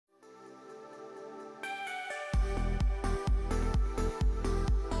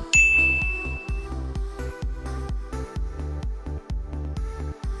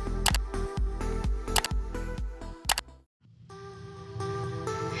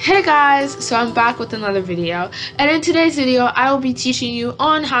Hey guys, so I'm back with another video, and in today's video I will be teaching you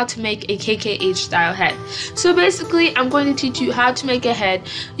on how to make a KKH style head. So basically I'm going to teach you how to make a head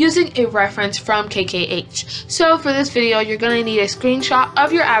using a reference from KKH. So for this video you're going to need a screenshot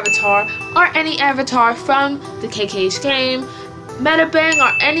of your avatar or any avatar from the KKH game, Medibang,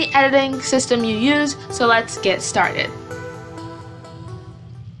 or any editing system you use. So let's get started.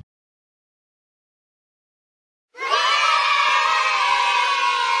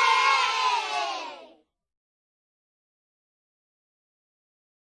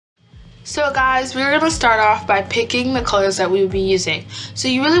 So guys, we're going to start off by picking the colors that we will be using. So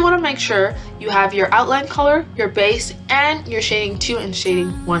you really want to make sure you have your outline color, your base, and your shading 2 and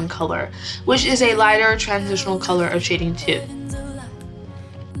shading 1 color, which is a lighter transitional color of shading 2.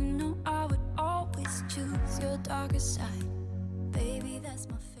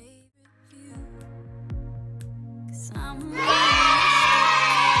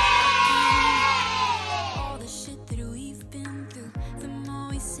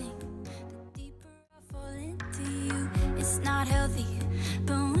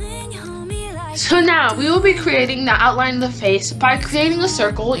 So now we will be creating the outline of the face by creating a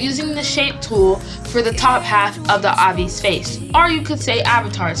circle using the shape tool for the top half of the Avi's face, or you could say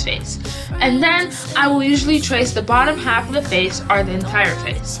avatar's face. And then I will usually trace the bottom half of the face or the entire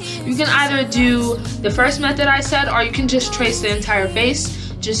face. You can either do the first method I said, or you can just trace the entire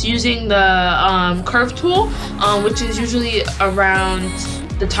face just using the curve tool, which is usually around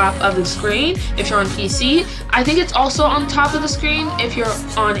the top of the screen if you're on PC. I think it's also on top of the screen if you're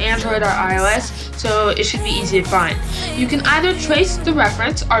on Android or iOS, so it should be easy to find. You can either trace the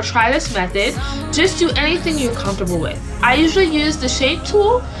reference or try this method. Just do anything you're comfortable with. I usually use the shape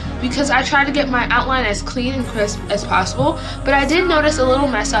tool because I try to get my outline as clean and crisp as possible, but I did notice a little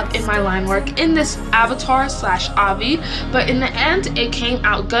mess up in my line work in this avatar slash Avi, but in the end it came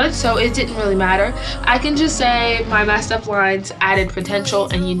out good, so it didn't really matter. I can just say my messed up lines added potential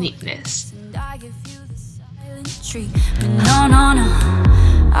and uniqueness. No,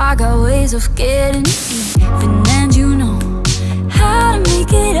 I got ways of getting even, and you know how to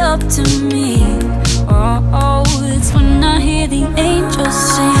make it up to me. Oh, it's when I hear the angels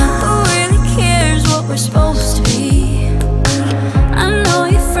sing. Who really cares what we're supposed to be? I know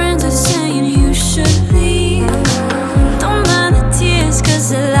your friends are saying you should leave. Don't mind the tears, cause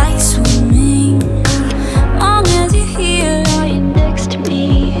they're like swimming. Long as you're here, are you next to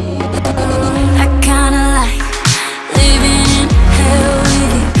me? I kinda like living in hell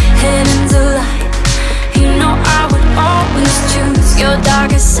with you, heaven's a lie. You know I would always choose your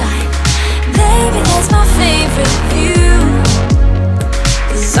darker side. Baby, that's my favorite view,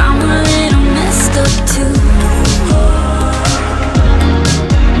 'cause I'm a little messed up too.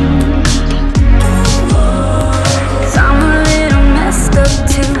 'Cause I'm a little messed up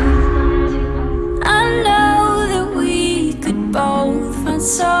too. I know that we could both find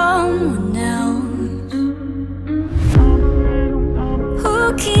someone else who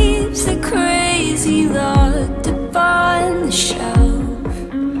keeps the crazy locked up on the shelf.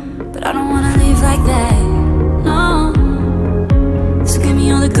 But I don't wanna live like that, no. So give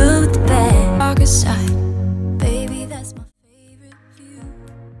me all the good with the bad. Darker side, baby, that's my favorite view.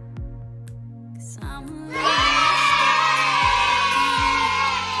 'Cause I'm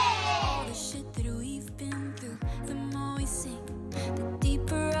all the shit that we've been through. The more we sing, the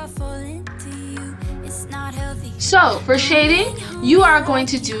deeper I fall into you. It's not healthy. So for shading, you are going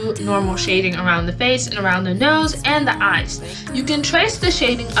to do normal shading around the face and around the nose and the eyes. You can trace the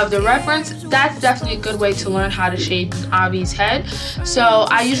shading of the reference. That's definitely a good way to learn how to shade an Avi's head. So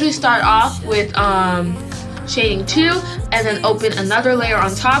I usually start off with shading 2 and then open another layer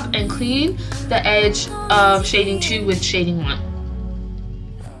on top and clean the edge of shading 2 with shading 1.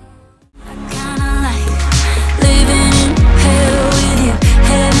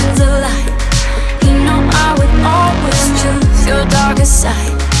 Your darker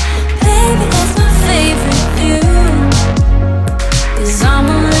side, baby, that's my favorite view. 'Cause I'm a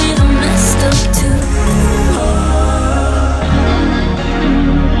little messed up too.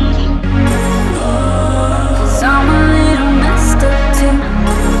 'Cause I'm a little messed up too.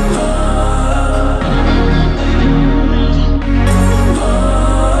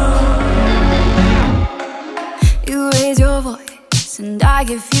 You raise your voice and I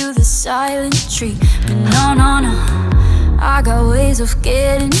give you the silent treatment. No, I got ways of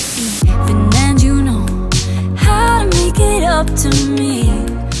getting even, and you know how to make it up to me.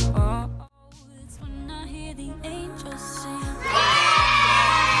 Oh, it's when I hear the angels sing.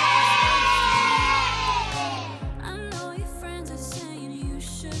 I know your friends are saying you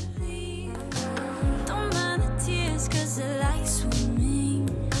should leave. Don't mind the tears, 'cause they're like swimming.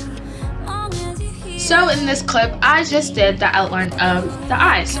 So in this clip, I just did the outline of the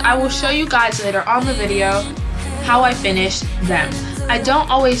eyes. I will show you guys later on the video how I finish them. I don't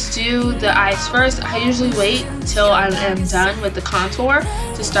always do the eyes first. I usually wait till I am done with the contour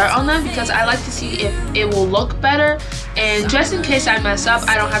to start on them because I like to see if it will look better, and just in case I mess up,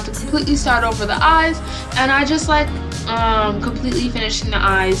 I don't have to completely start over the eyes. And I just like completely finishing the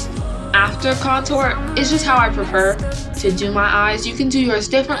eyes after contour. It's just how I prefer to do my eyes. You can do yours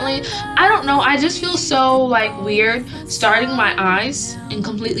differently. I don't know, I just feel so like weird starting my eyes and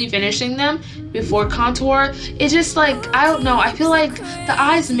completely finishing them before contour. It's just like, I don't know, I feel like the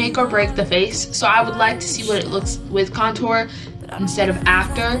eyes make or break the face, so I would like to see what it looks with contour instead of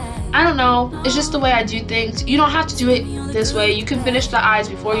after. I don't know, it's just the way I do things. You don't have to do it this way. You can finish the eyes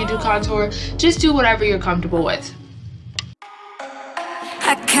before you do contour. Just do whatever you're comfortable with.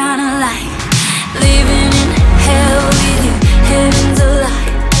 I kinda like living in hell with you, heaven's a lie.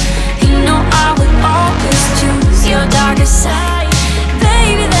 You know I would always choose your darker side.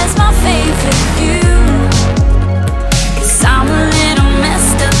 Baby, that's my favorite view, 'cause I'm a little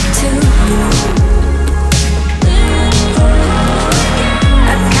messed up too.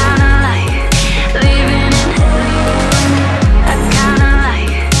 I kinda like living in hell. I kinda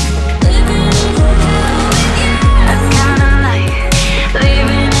like living in hell with you. I kinda like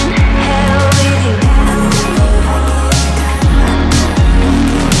living in hell with you.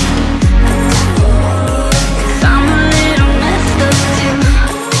 'Cause I'm a little messed up too.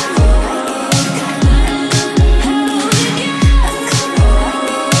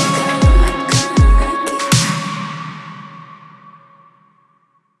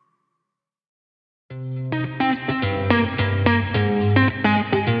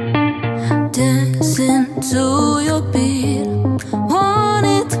 Dancing to your beat,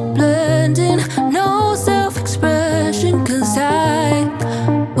 wanted to blend in, no self-expression, 'cause I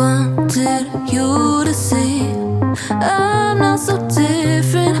wanted you to see I'm not so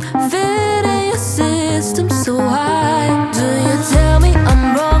different, fit in your system. So why do you tell me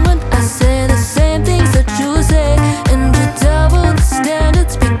I'm wrong when I say the same things that you say? And you double the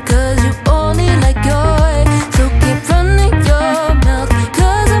standards because you only like your way. So keep running your mouth,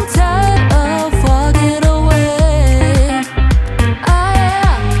 'cause I'm tired of walking away. I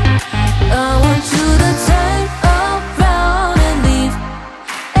want you to turn around and leave.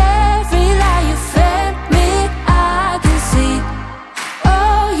 Every lie you fed me, I can see.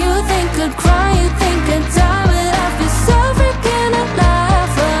 Oh, you think I'd cry, you think I'd die, but I feel so freaking alive,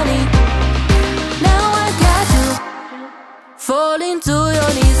 funny. Now I got you falling to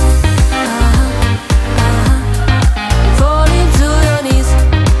your knees. Falling to your knees.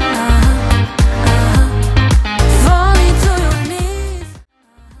 Falling to your knees.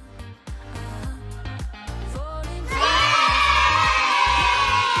 Falling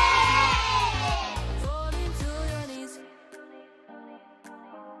to your knees.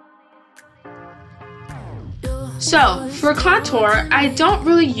 So for contour, I don't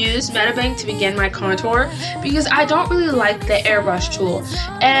really use Medibang to begin my contour because I don't really like the airbrush tool,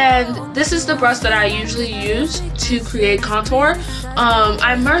 and this is the brush that I usually use to create contour.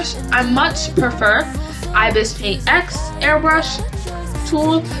 I much prefer Ibis Paint X airbrush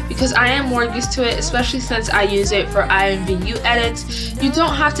tool because I am more used to it, especially since I use it for IMVU edits. You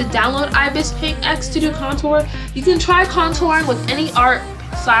don't have to download Ibis Paint X to do contour. You can try contouring with any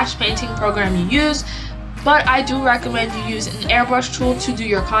art/painting program you use, but I do recommend you use an airbrush tool to do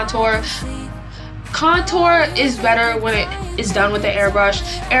your contour. Contour is better when it is done with the airbrush.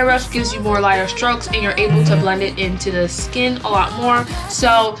 Airbrush gives you more lighter strokes and you're able to blend it into the skin a lot more.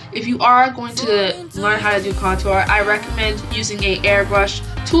 So if you are going to learn how to do contour, I recommend using an airbrush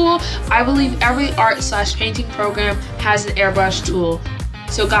tool. I believe every art/painting program has an airbrush tool.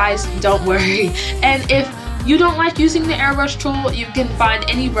 So guys, don't worry. And if you don't like using the airbrush tool, you can find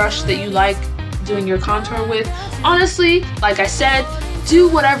any brush that you like doing your contour with. Honestly, like I said, do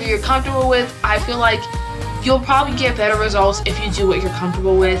whatever you're comfortable with. I feel like you'll probably get better results if you do what you're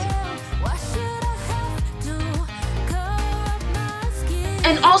comfortable with.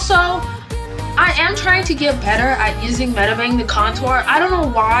 And also, I am trying to get better at using Medibang the contour. I don't know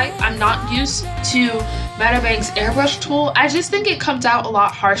why I'm not used to Medibang's airbrush tool. I just think it comes out a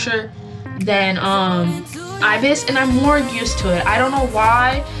lot harsher than Ibis, and I'm more used to it. I don't know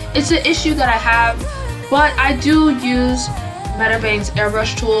why. It's an issue that I have, but I do use Medibang's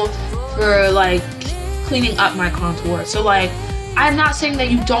airbrush tool for like cleaning up my contour. So like, I'm not saying that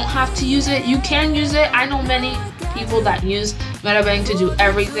you don't have to use it. You can use it. I know many people that use Medibang to do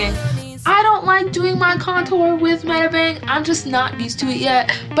everything. I don't like doing my contour with Medibang. I'm just not used to it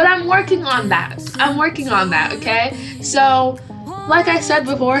yet, but I'm working on that. I'm working on that, okay? So like I said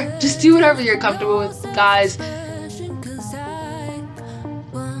before, just do whatever you're comfortable with, guys,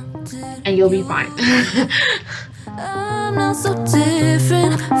 and you'll be fine. I'm not so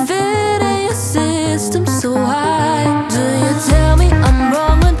different, fit in your system so high. Do you tell me I'm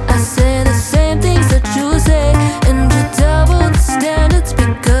wrong when I say the same things that you say? And you double the standards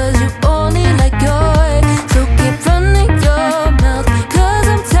because you only like your way. So keep running your mouth, cause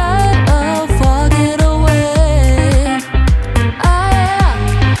I'm tired of walking away.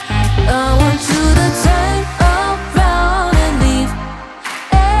 I want you to turn around and leave.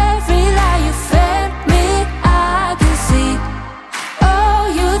 Every lie you fed me, I can see. Oh,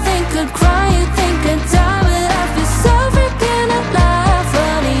 you think I'd cry, you think I'd die, but I feel so freaking alive,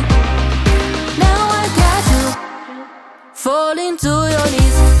 honey. Now I got you, falling to your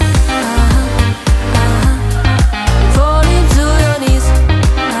knees. Falling to your knees.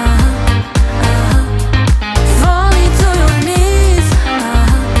 Falling to your knees.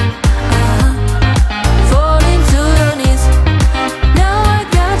 Falling to your knees. Now I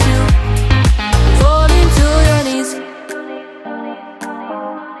got you, falling to your knees.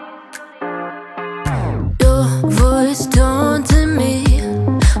 Your voice taunting me,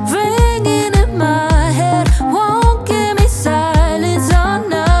 ringing in my head, won't give me silence, oh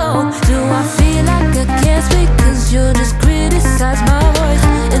no. Do I feel like I can't speak cause you just criticize my voice?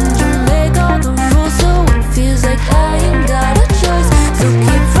 And you make all the rules so it feels like I ain't got a choice. So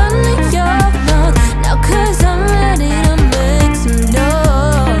keep running your mouth now cause I'm ready to make some noise.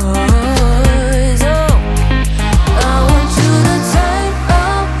 Oh, I want you to turn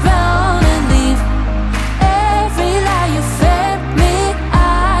around and leave. Every lie you fed me, I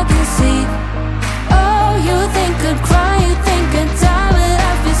can see. Oh, you think I'd cry, you think I'd die, but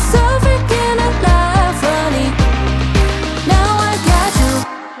I feel so freaking alive, honey. Now I got you,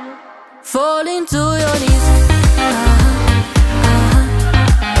 falling to your knees.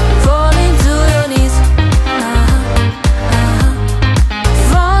 Falling to your knees.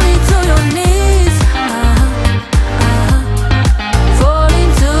 Falling to your knees.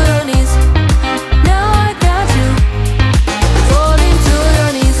 Falling to your knees. Now I got you, falling to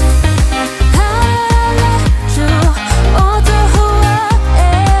your knees. How did I let you alter who I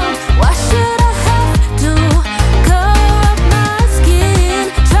am? Why should I have to cover up my skin?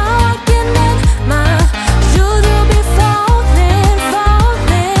 Try walking in my shoes, you'll be falling,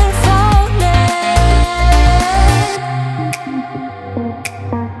 falling, falling.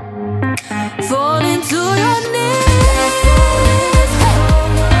 Falling to your knees.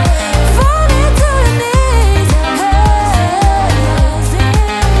 Falling to your knees.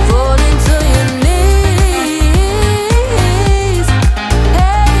 Falling to your knees.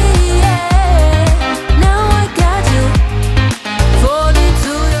 Now I got you, falling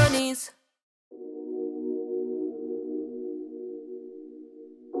to your knees.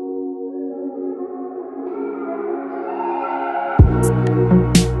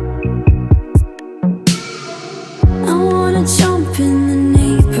 I wanna jump in the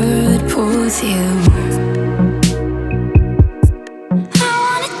neighborhood pool with you. I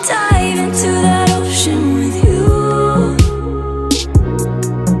wanna dive into that ocean with you.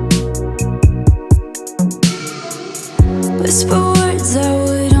 Whisper words that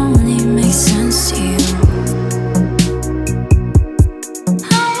would only make sense to you.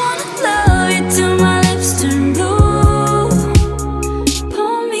 I wanna love you till my lips turn blue.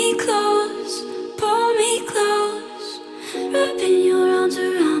 Pull me close, wrapping your arms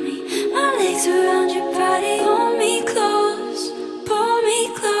around me, my legs around your body. Pull me close,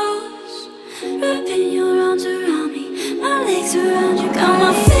 wrapping your arms around me, my legs around you. Got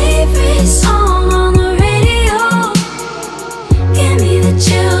my favorite song on the radio, give me the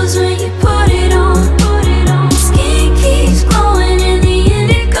chills when you put it on. Skin keeps glowing in the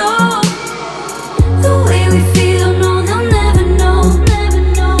indigo. The way we feel, no, they'll never know.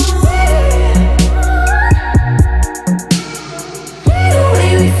 The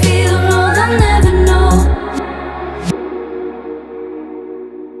way we feel, no, they'll never know.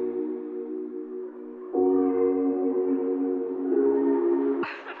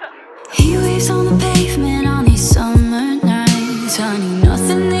 He waves on the pavement on these summer nights. Honey,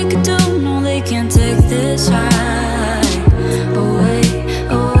 nothing they could do, no, they can't take this high away,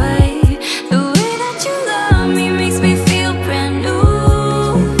 away. The way that you love me makes me feel brand new.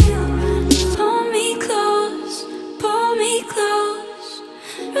 Pull me close,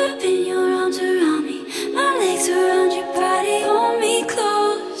 wrapping your arms around me, my legs around your body. Pull me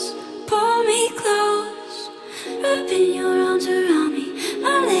close, wrapping your arms around me,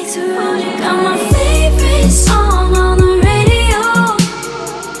 my legs around you. Got my favorite song on the radio,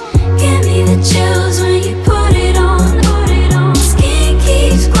 give me the chills when you put it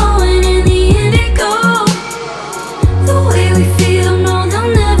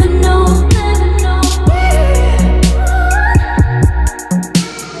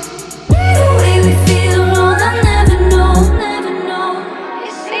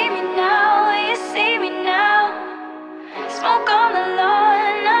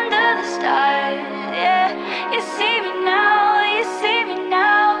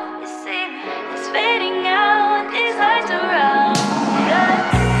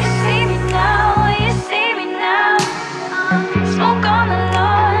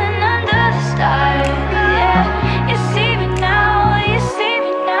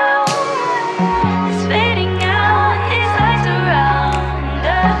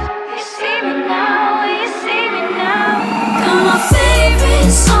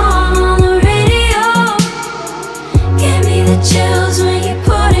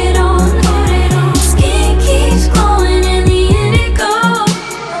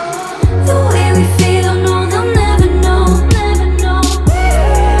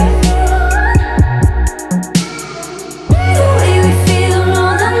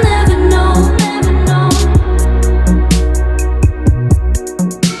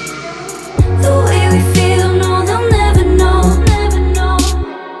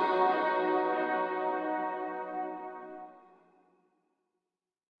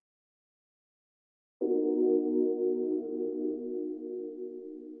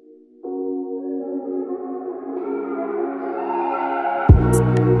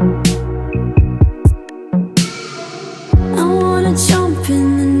I wanna jump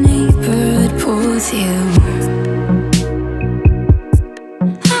in the neighborhood pool with you.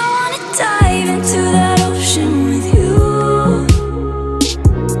 I wanna dive into that ocean with you.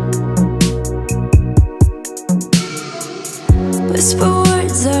 Whisper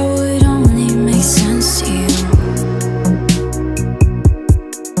words that would only make sense to you.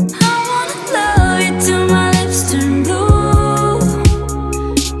 I wanna love you till my lips turn blue.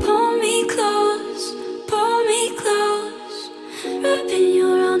 Pull me close, wrapping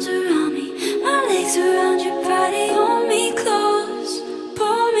your arms around me, my legs around your body. Hold me close,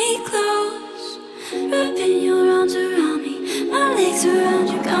 wrapping your arms around me, my legs around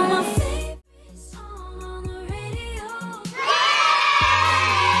you. Got my favorite song on the radio.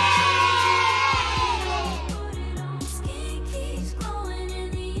 Skin keeps glowing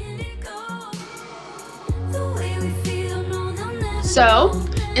in the indigo. The way we feel, no, they'll never. So,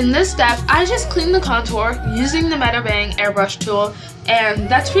 in this step, I just clean the contour using the Medibang airbrush tool, and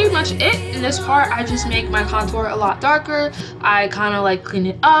that's pretty much it. In this part, I just make my contour a lot darker. I kind of like clean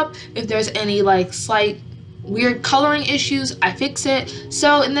it up. If there's any like slight weird coloring issues, I fix it.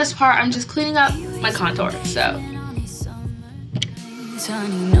 So in this part, I'm just cleaning up my contour. So.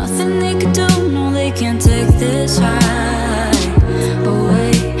 Honey, nothing they could do, no, they can't take this high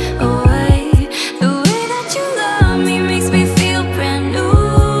away, away. The way that you love me makes me feel brand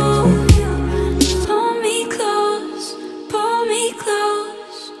new. Pull me close,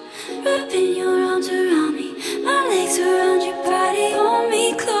 wrapping your arms around me, my legs around your body. Hold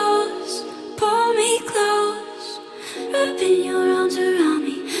me close, wrapping your arms around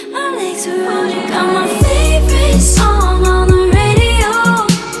me, my legs around you. Got my favorite song on the radio.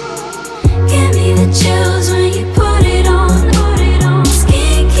 Give me the chills when you put it on.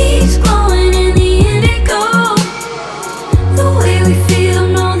 Skin keeps glowing in the indigo. The way we feel,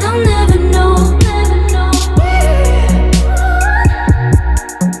 no, they'll never know.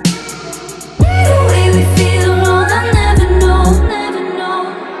 The way we feel, no, they'll never know.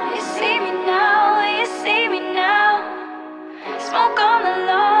 You see me now, smoke on the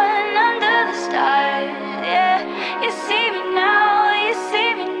lawn under the stars. Yeah, you see me now, it's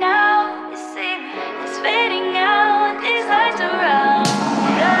fading out, these lights around.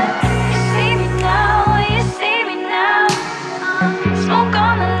 Yeah, you see me now, smoke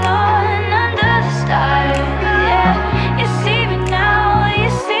on the lawn under the stars. Yeah, you see me now,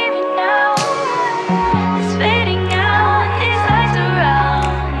 it's fading out, these lights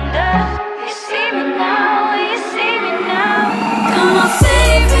around. Yeah, you see me now. Got my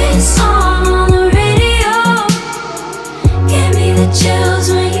favorite song on the radio. Give me the chills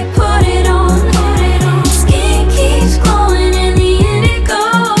when you put it on. Skin keeps glowing in the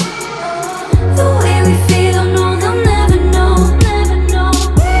indigo. The way we feel, no, they'll never know. The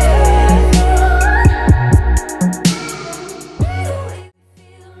way we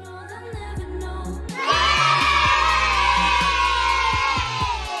feel, no, they'll never know.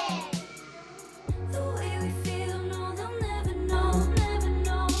 The way we feel, no, they'll never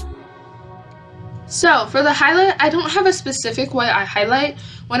know. So for the highlight, I don't have a specific way I highlight.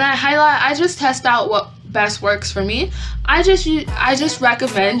 When I highlight, I just test out what best works for me. I just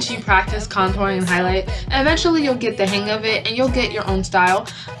recommend you practice contouring and highlight. Eventually you'll get the hang of it and you'll get your own style.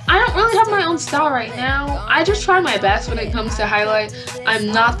 I don't really have my own style right now. I just try my best when it comes to highlight.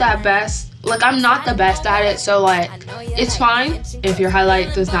 I'm not the best at it, so like it's fine if your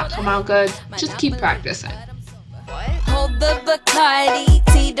highlight does not come out good. Just keep practicing. Hold the Bacardi,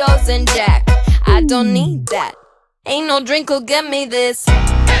 Tito's and Jack. I don't need that. Ain't no drink will get me this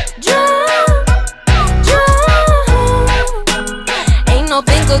drunk. Ain't no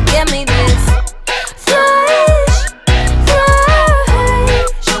thing will get me this flush.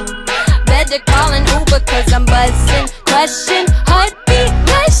 Better call an Uber 'cause I'm buzzing, crushing, heartbeat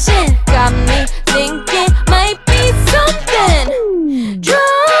rushing. Got me thinking might be something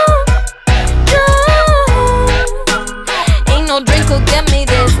drunk. Ain't no drink will get me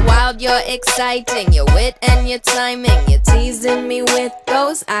this wild. You're exciting, your wit and your timing. You're teasing me with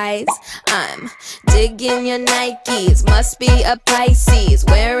those eyes. I'm digging your Nikes, must be a Pisces.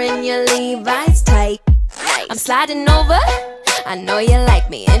 Wearing your Levi's tight. I'm sliding over, I know you like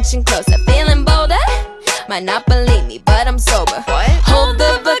me. Inching closer, feeling bolder. Might not believe me, but I'm sober. Hold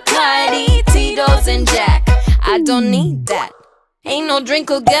the Bacardi, Tito's and Jack. I don't need that. Ain't no drink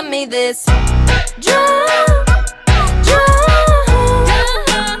will get me this drunk.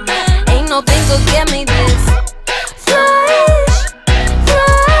 Ain't no thing will get me this flush.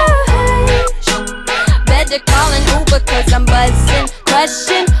 Better call an Uber 'cause I'm buzzing,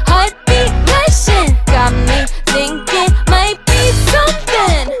 crushing, heartbeat rushing. Got me thinking might be something.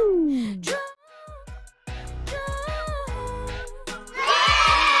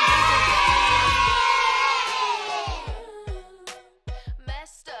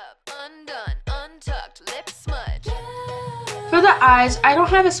 the eyes, I don't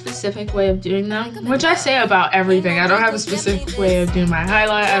have a specific way of doing them, which I say about everything. I don't have a specific way of doing my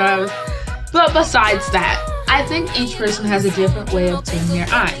highlight. But besides that, I think each person has a different way of doing their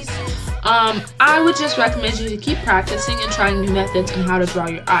eyes. I would just recommend you to keep practicing and trying new methods on how to draw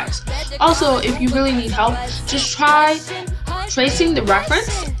your eyes. Also, if you really need help, just try tracing the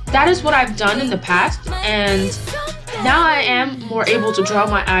reference. That is what I've done in the past, and now I am more able to draw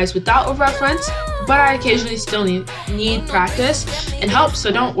my eyes without a reference, but I occasionally still need practice and help,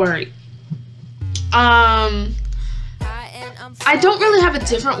 so don't worry. I don't really have a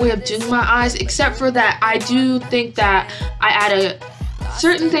different way of doing my eyes, except for that I do think that I add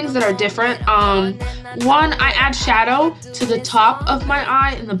certain things that are different. One, I add shadow to the top of my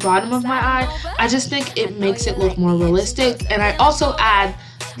eye and the bottom of my eye. I just think it makes it look more realistic, and I also add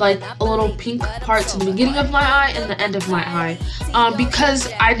like a little pink part to the beginning of my eye and the end of my eye, because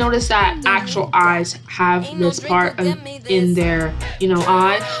I noticed that actual eyes have this part in their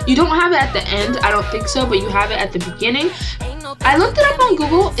eye. You don't have it at the end, I don't think so, but you have it at the beginning. I looked it up on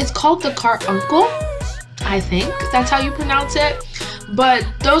Google. It's called the 𝐴𝐵, I think that's how you pronounce it. But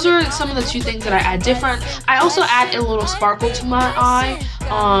those are some of the two things that I add different. I also add a little sparkle to my eye.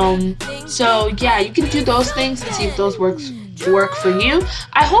 So yeah, you can do those things and see if those work for you.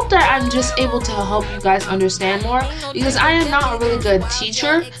 I hope that I'm just able to help you guys understand more, because I am not a really good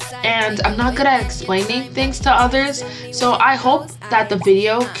teacher and I'm not good at explaining things to others. So I hope that the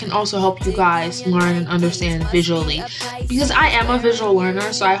video can also help you guys learn and understand visually, because I am a visual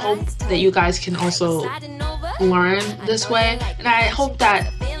learner. So I hope that you guys can also learn this way, and I hope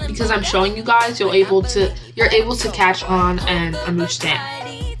that because I'm showing you guys, you're able to catch on and understand.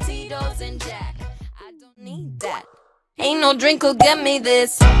 Ain't no drink will get me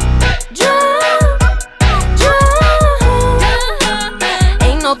this Drunk.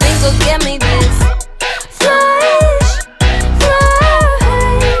 Ain't no things will get me this Flash.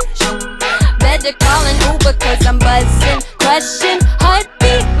 Better call an Uber cause I'm buzzing. Question,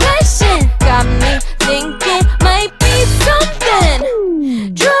 heartbeat rushing. Got me thinking might be something.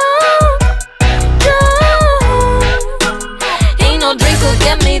 Drunk. Ain't no drink will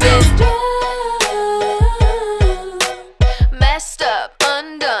get me this messed up,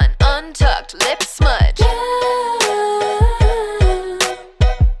 undone, untucked, lip smudge.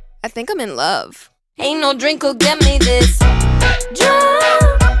 I think I'm in love. Ain't no drink will get me this Drunk.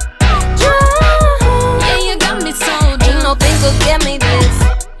 yeah, you got me so drunk. Ain't no things will get me this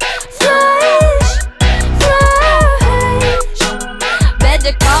Flash.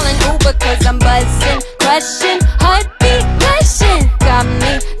 better call an Uber cause I'm buzzing. Question, heartbeat rushing. Got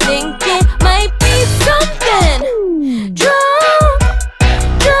me thinking might be something. Drunk.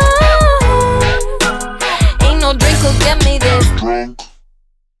 Ain't no drink will get me this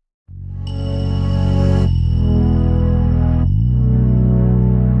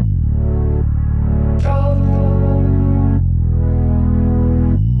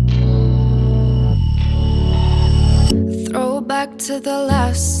Throwback to the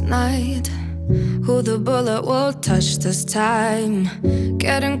last night. Who the bullet will touch this time?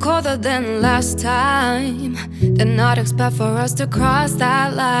 Getting colder than last time. Did not expect for us to cross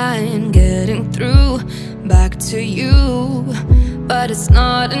that line. Getting through back to you, but it's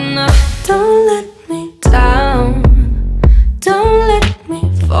not enough. Don't let me down. Don't let me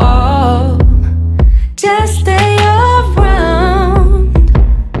fall. Just stay around.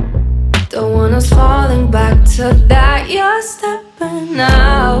 Don't want us falling back to that. You're stepping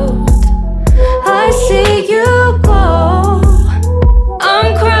out. I see you go.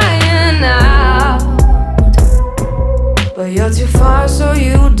 I'm crying out, but you're too far so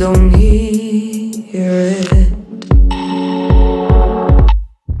you don't hear it.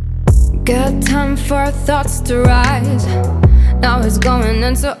 Get time for our thoughts to rise. Now it's going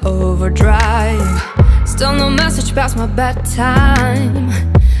into overdrive. Still no message past my bedtime.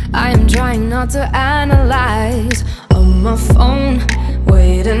 I am trying not to analyze. On my phone,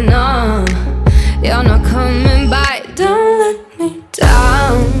 waiting on. You're not coming by. Don't let me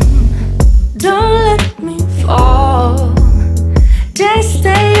down. Don't let me fall. Just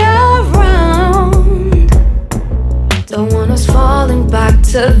stay around. Don't want us falling back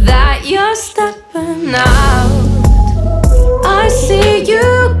to that. You're stepping out. I see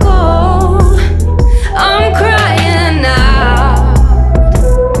you go. I'm crying out,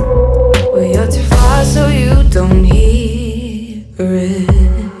 but you're too far so you don't hear it.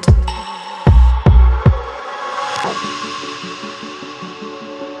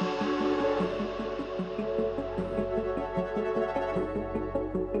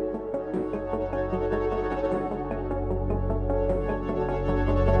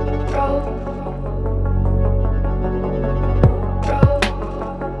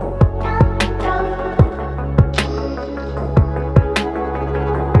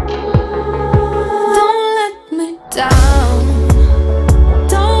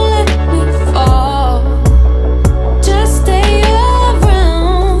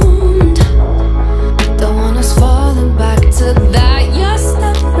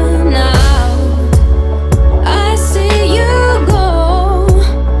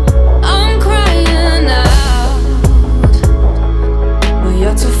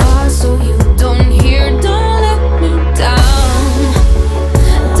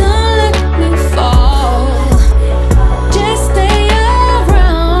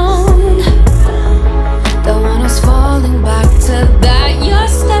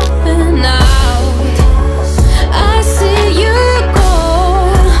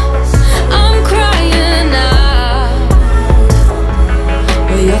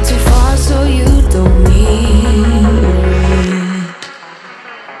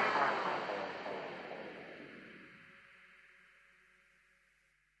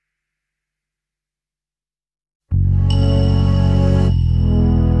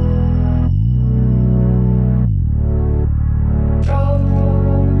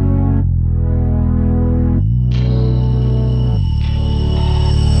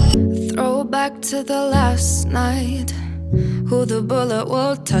 After the last night, who the bullet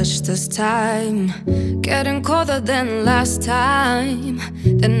will touch this time? Getting colder than last time.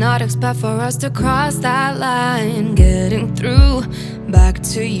 Did not expect for us to cross that line. Getting through back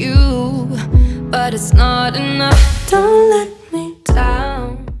to you, but it's not enough. Don't let me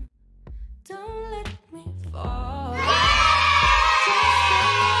down. Don't let me fall.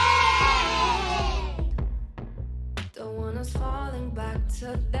 Don't want us falling back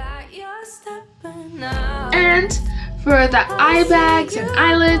to that. You're stepping out. And for the eye bags and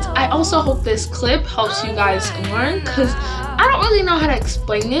eyelids, I also hope this clip helps you guys learn, because I don't really know how to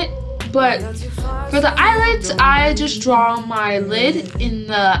explain it. But for the eyelids, I just draw my lid in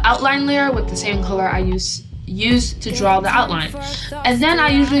the outline layer with the same color I use to draw the outline. And then I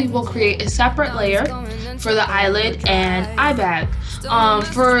usually will create a separate layer for the eyelid and eye bag.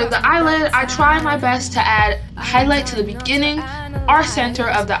 For the eyelid, I try my best to add highlight to the beginning or center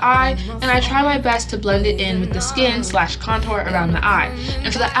of the eye, and I try my best to blend it in with the skin / contour around the eye.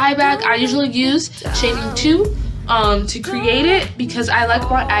 And for the eye bag, I usually use shading 2 to create it, because I like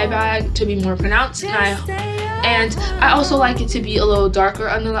my eye bag to be more pronounced, and I also like it to be a little darker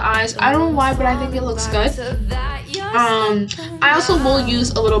under the eyes. I don't know why, but I think it looks good. I also will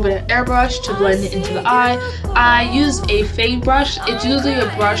use a little bit of airbrush to blend it into the eye. I use a fade brush. It's usually a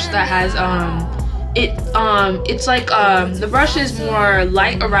brush that has it's like the brush is more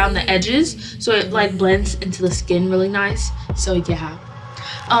light around the edges, so it like blends into the skin really nice. So yeah.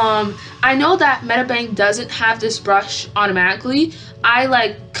 I know that Medibang doesn't have this brush automatically. I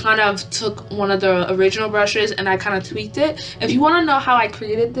like kind of took one of the original brushes and I kind of tweaked it. If you want to know how I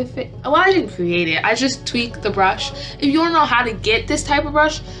created the well, I didn't create it, I just tweaked the brush. If you want to know how to get this type of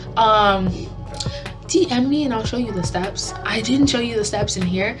brush, DM me and I'll show you the steps. I didn't show you the steps in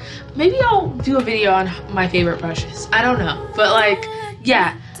here. Maybe I'll do a video on my favorite brushes. I don't know, but like,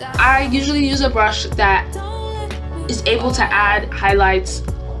 yeah, I usually use a brush that is able to add highlights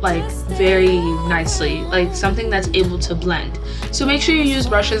like very nicely, like something that's able to blend. So make sure you use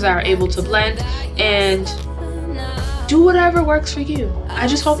brushes that are able to blend, and do whatever works for you. I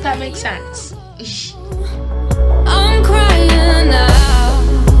just hope that makes sense. I'm crying out,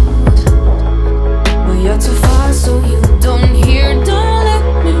 but you're too far, so you don't hear. Don't let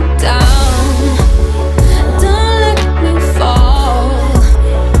me down, don't let me fall.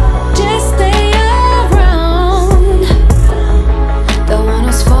 Just stay around. Don't want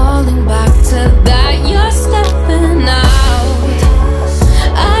us falling back to that. You're stepping out.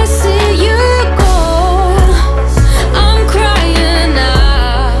 I see you go. I'm crying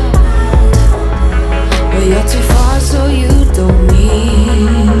out, but you're too far, so you don't need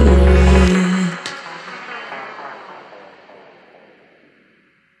it.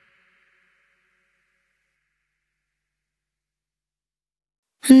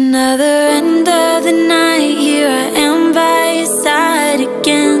 Another end of the night, here I am by your side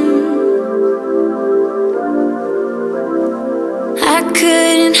again. I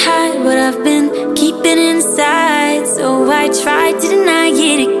couldn't hide what I've been keeping inside, so I tried to deny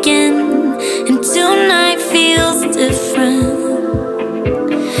it again. And tonight feels different.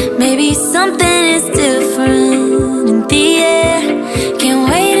 Maybe something is different in the air. Can't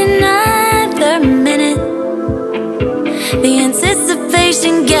wait another minute. The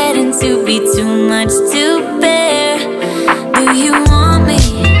anticipation getting to be too much to bear. Do you want me?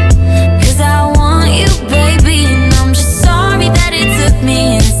 'Cause I want you, baby. And I'm just sorry that it took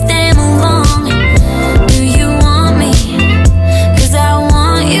me this damn long. Do you want me? 'Cause I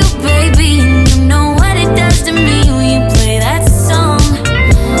want you, baby. And you know what it does to me when you play that song.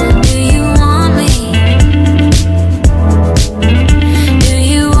 Do you want me? Do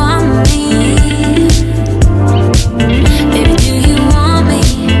you want me? Baby, do you want me?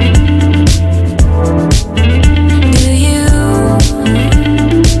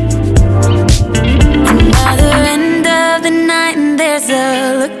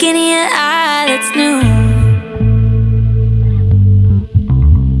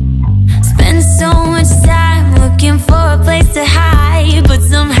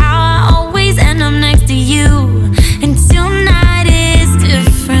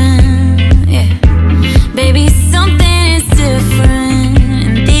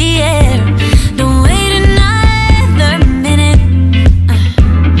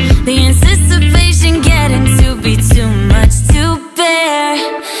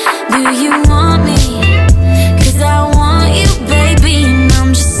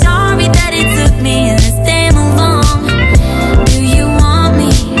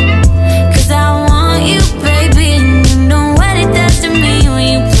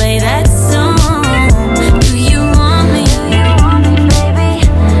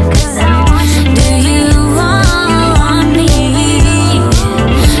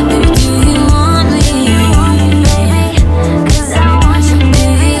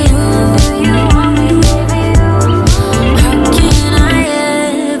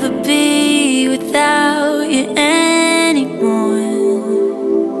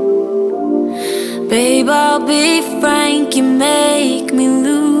 Babe, I'll be frank, you make me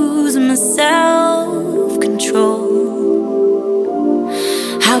lose my self-control.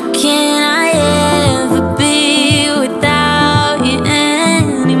 How can I ever be without you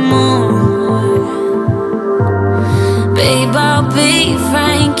anymore? Babe, I'll be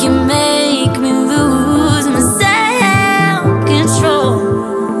frank, you make me lose my self-control.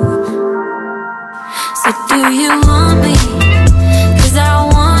 So do you want me? 'Cause I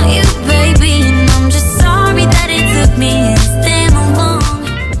want you, baby, and I'm just sorry that it took me this damn long.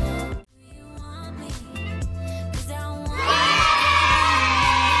 Do you want me? 'Cause I want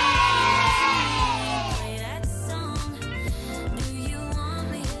play that song. Do you want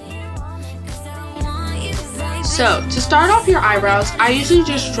me? 'Cause I want you, baby. So, to start off your eyebrows, I usually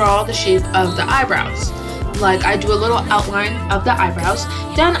just draw the shape of the eyebrows. Like, I do a little outline of the eyebrows.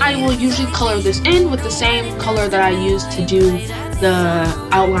 Then I will usually color this in with the same color that I use to do the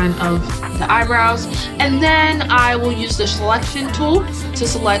outline of the eyebrows. And then I will use the selection tool to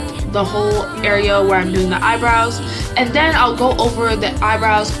select the whole area where I'm doing the eyebrows. And then I'll go over the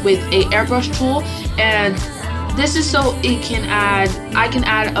eyebrows with a airbrush tool. And this is so I can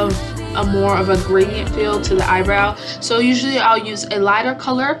add a more of a gradient feel to the eyebrow. So usually I'll use a lighter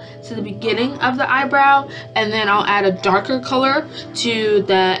color to the beginning of the eyebrow, and then I'll add a darker color to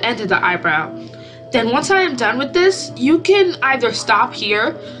the end of the eyebrow. Then once I am done with this, you can either stop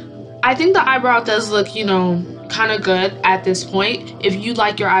here. I think the eyebrow does look, you know, kind of good at this point if you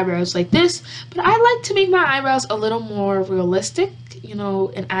like your eyebrows like this, but I like to make my eyebrows a little more realistic, you know,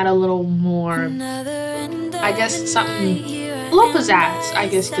 and add a little more, I guess, something, a little pizzazz, I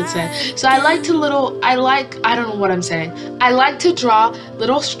guess you could say. So I don't know what I'm saying. I like to draw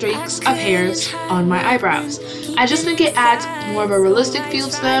little streaks of hairs on my eyebrows. I just think it adds more of a realistic feel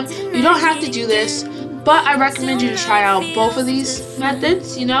to them. You don't have to do this, but I recommend you to try out both of these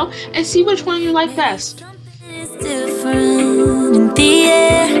methods, you know, and see which one you like best. It's different in the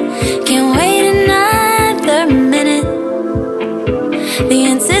air. Can't wait another minute. The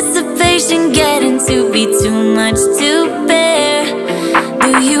anticipation getting to be too much to bear. Do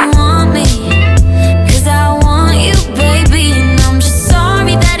you want me? 'Cause I want you, baby, and I'm just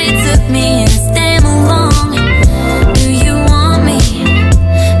sorry that it took me this damn long. Do you want me?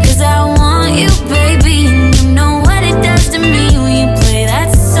 'Cause I want you, baby, and you know what it does to me when you play that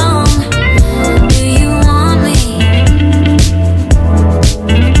song. Do you want me?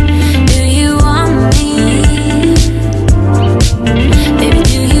 Do you want me? Baby,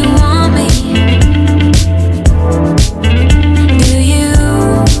 do you want me? Do you?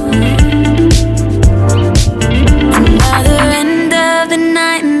 Another end of the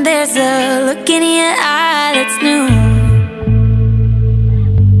night and there's a look in your eye that's new.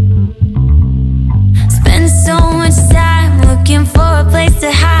 Spend so much time looking for a place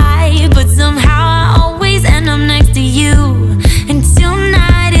to hide, but somehow I always end up next to you. And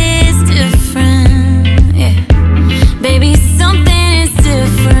tonight is different, yeah. Baby, something is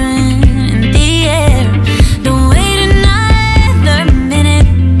different in the air. Don't wait another minute.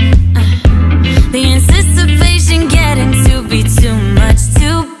 The anticipation getting to be too much to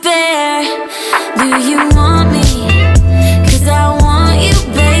bear. Do you want me? 'Cause I want you,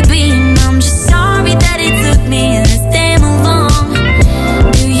 baby, and I'm just sorry that it took me this damn long.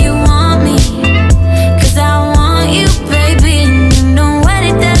 Do you want me? 'Cause I want you, baby, and you know what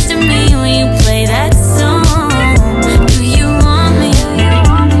it does to me when you play that song. Do you want me? Do you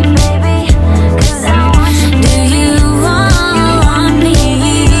want me, baby? 'Cause I want you. Do you want me?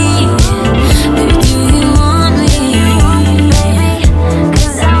 Baby, do you want me? Baby,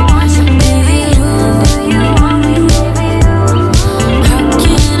 'cause I want you, baby. Do you want me, baby? How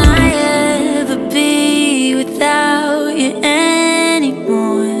can I ever be without you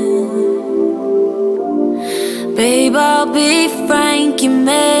anymore? Babe, I'll be frank, you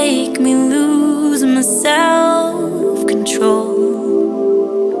make me lose my self-control.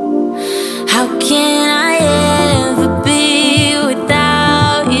 How can I ever be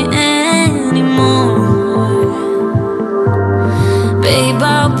without you anymore? Babe,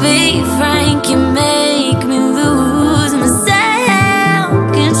 I'll be frank, you make me lose my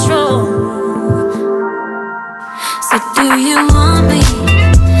self-control. So do you want me?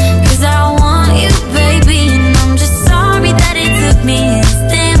 'Cause I want you, baby, and I'm just sorry that it took me this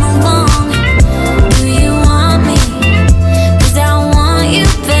damn long. Do you want me? 'Cause I want you,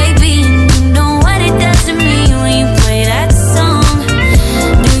 baby, and you know what it does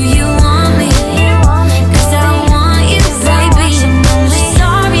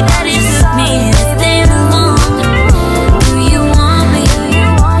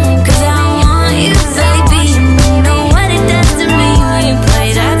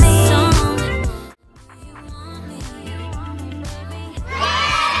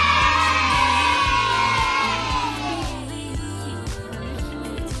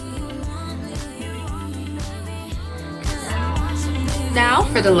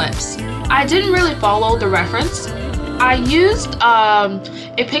for the lips. I didn't really follow the reference. I used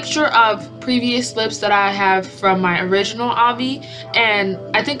a picture of previous lips that I have from my original Avi and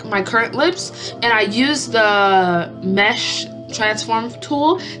I think my current lips, and I used the mesh transform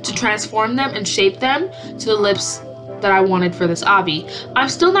tool to transform them and shape them to the lips that I wanted for this Avi. I'm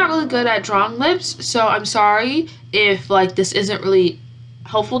still not really good at drawing lips, so I'm sorry if like this isn't really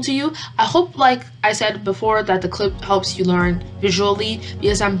helpful to you. I hope, like I said before, that the clip helps you learn visually,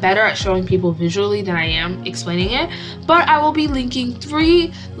 because I'm better at showing people visually than I am explaining it. But I will be linking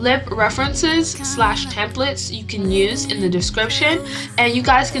 3 lip references / templates you can use in the description, and you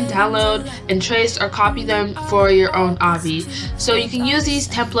guys can download and trace or copy them for your own Avi. So you can use these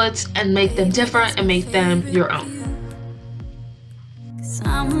templates and make them different and make them your own.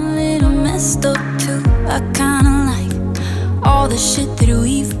 I'm a little messed up too. I kinda like all the shit that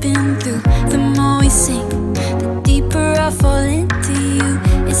we've been through. The more we sing, the deeper I fall into you.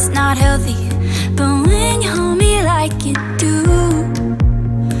 It's not healthy, but when you hold me like you do,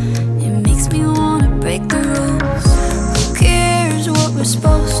 it makes me wanna break the rules. Who cares what we're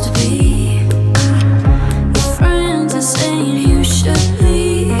supposed to be? Your friends are saying you should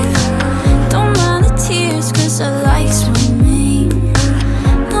leave. Don't mind the tears, cause I like swimming,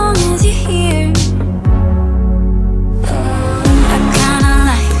 long as you're here.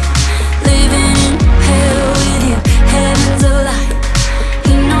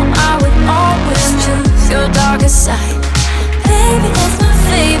 Your darker side, baby, that's my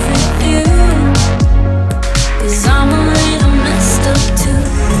favorite view. 'Cause I'm a little messed up too.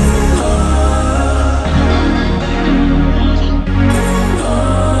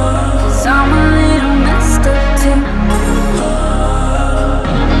 'Cause I'm a little messed up too.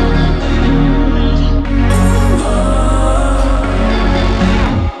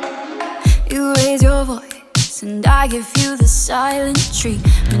 You raise your voice and I give you the silent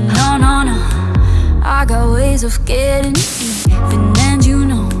treatment. No, no, no, I got ways of getting even, and you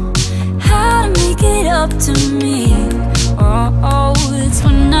know how to make it up to me. Oh, it's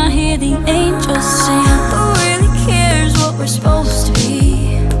when I hear the angels sing. Who really cares what we're supposed to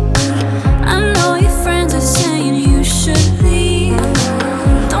be? I know your friends are saying you should leave.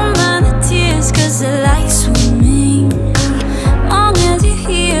 Don't mind the tears, cause I like swimming, long as you're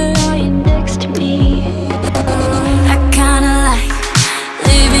here, are you next to me? I kinda like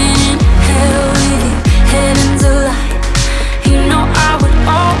living in hell with you. Heaven's a lie. You know I would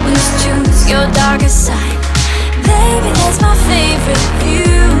always choose your darker side. Baby, that's my favorite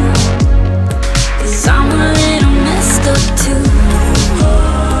view. 'Cause I'm a little messed up too.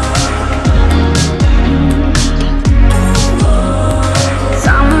 'Cause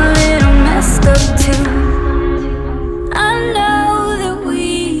I'm a little messed up too. I know that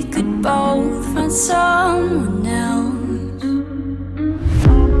we could both find someone else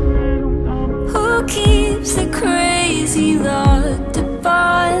who keeps the crazy locked up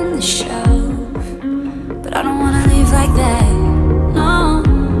on the shelf. But I don't wanna live like that, no.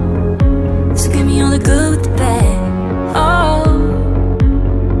 So give me all the good with the bad. Oh,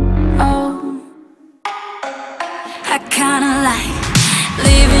 oh, I kinda like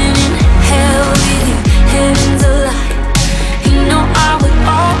living in hell with you. Heaven's a lie. You know I would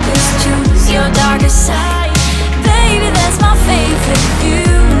always choose your darker side. Baby, that's my favorite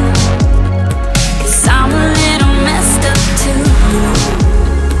view. 'Cause I'm a little messed up too.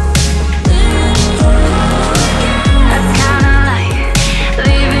 I kinda like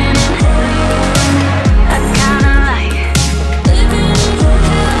living in I kinda like living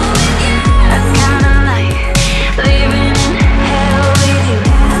I kinda like living in hell with you.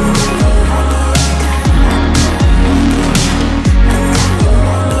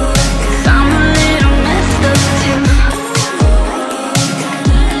 'Cause I'm a little messed up too.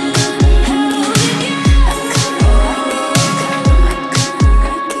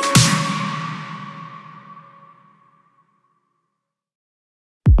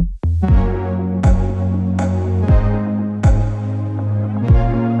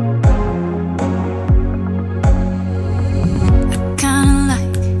 Kinda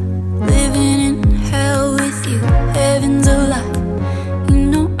like living in hell with you. Heaven's a lie. You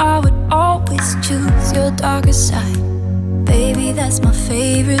know I would always choose your darker side. Baby, that's my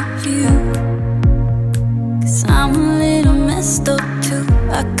favorite view. 'Cause I'm a little messed up too.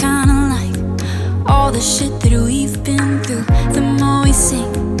 I kinda like all the shit that we've been through. The more we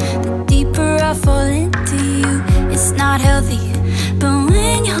sing, the deeper I fall into you. It's not healthy, but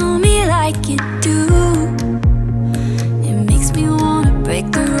when you hold me like you do, it makes me wanna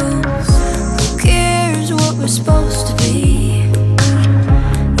break the rules. Who cares what we're supposed to be?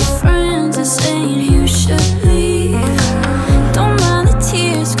 Your friends are saying you should leave. Don't mind the tears.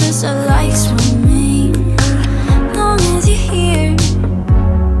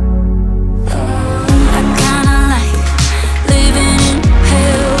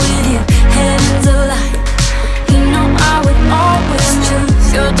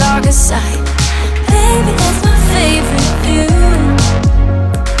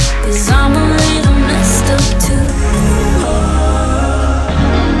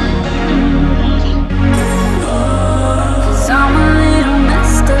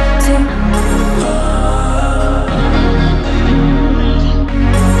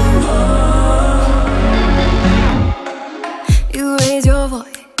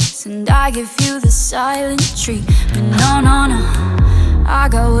 I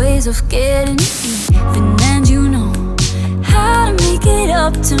got ways of getting even, and you know how to make it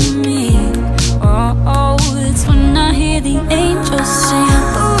up to me. Oh, it's when I hear the angels sing.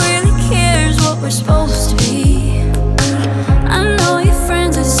 Who really cares what we're supposed to be? I know your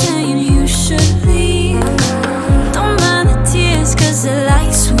friends are saying you should leave. Don't mind the tears, cause they're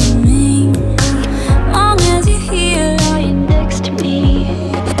like swimming. Long as you're here, are you next to me?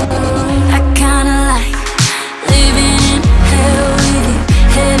 I kinda like living in hell with you,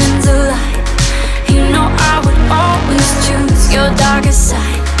 heaven's a light. You know I would always choose your darker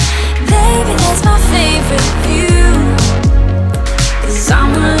side. Baby, that's my favorite view, cause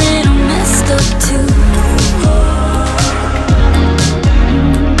I'm a little messed up too.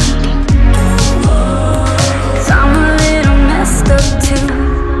 Cause I'm a little messed up too.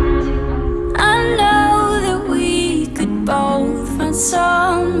 I know that we could both find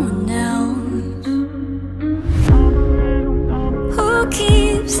someone else who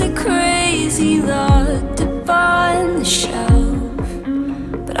keeps the crazy locked up on the shelf.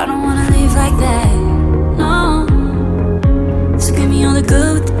 But I don't wanna live like that, no. So give me all the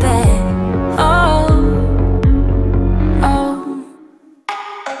good with the bad. Oh,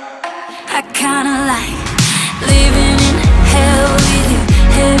 I kinda like living in hell with you,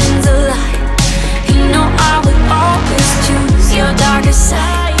 heaven's a light. You know I would always choose your darker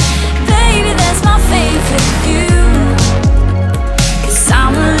side. Baby, that's my favorite view, cause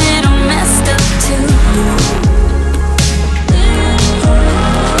I'm a little messed up too.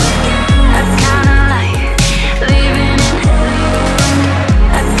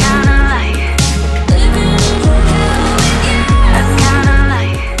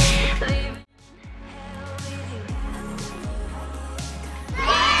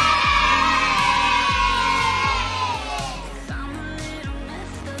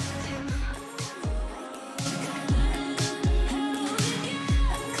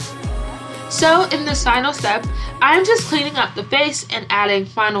 So in this final step, I'm just cleaning up the face and adding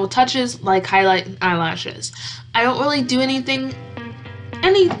final touches like highlight and eyelashes. I don't really do anything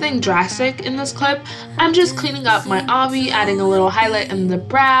drastic in this clip. I'm just cleaning up my obby, adding a little highlight in the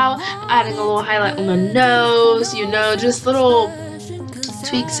brow, adding a little highlight on the nose, you know, just little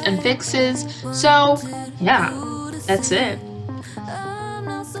tweaks and fixes. So yeah, that's it.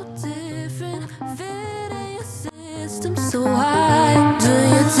 So why do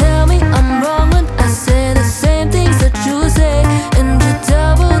you tell me I'm wrong when I say the same things that you say? And you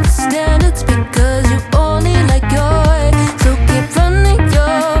double the standards because you only like your way. So keep running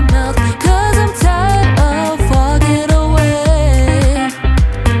your mouth, cause I'm tired of walking away.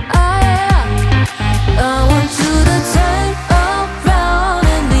 I want you to turn around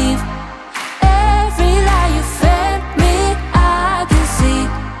and leave. Every lie you fed me, I can see.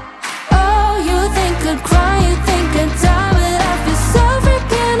 Oh, you think I'd cry, you think I'd die, but I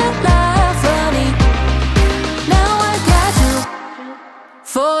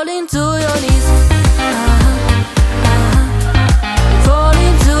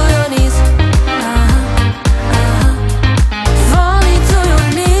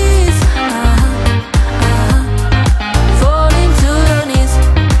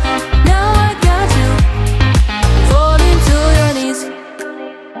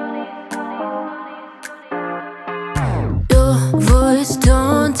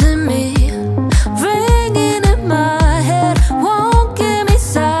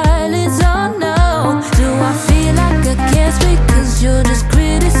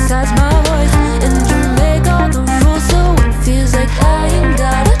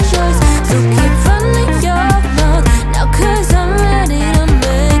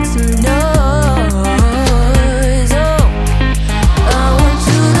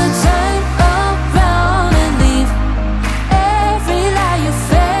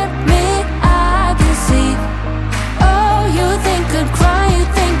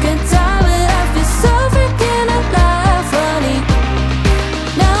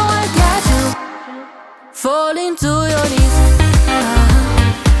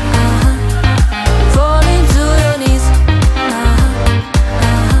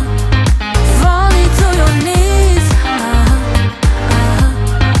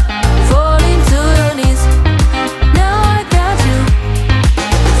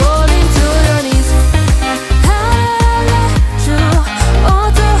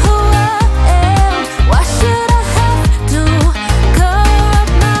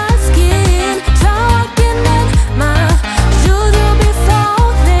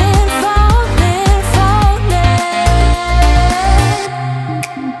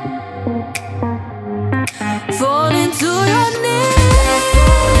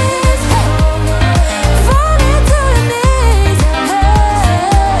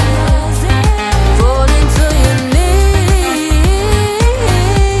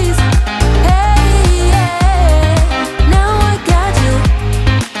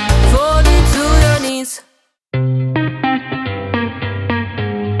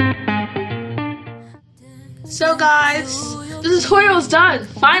So guys, the tutorial is done,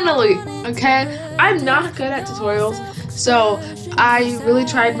 finally, okay? I'm not good at tutorials, so I really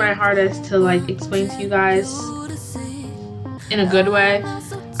tried my hardest to like explain to you guys in a good way.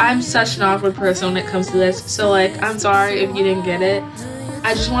 I'm such an awkward person when it comes to this, so like, I'm sorry if you didn't get it.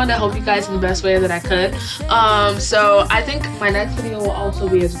 I just wanted to help you guys in the best way that I could. So I think my next video will also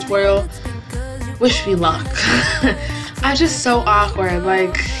be a tutorial. Wish me luck. I'm just so awkward,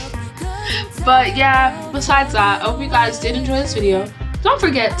 like. But yeah, besides that, I hope you guys did enjoy this video. Don't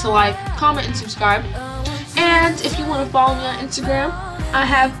forget to like, comment, and subscribe. And if you want to follow me on Instagram, I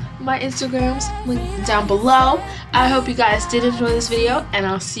have my Instagrams linked down below. I hope you guys did enjoy this video, and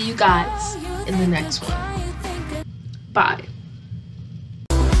I'll see you guys in the next one. Bye.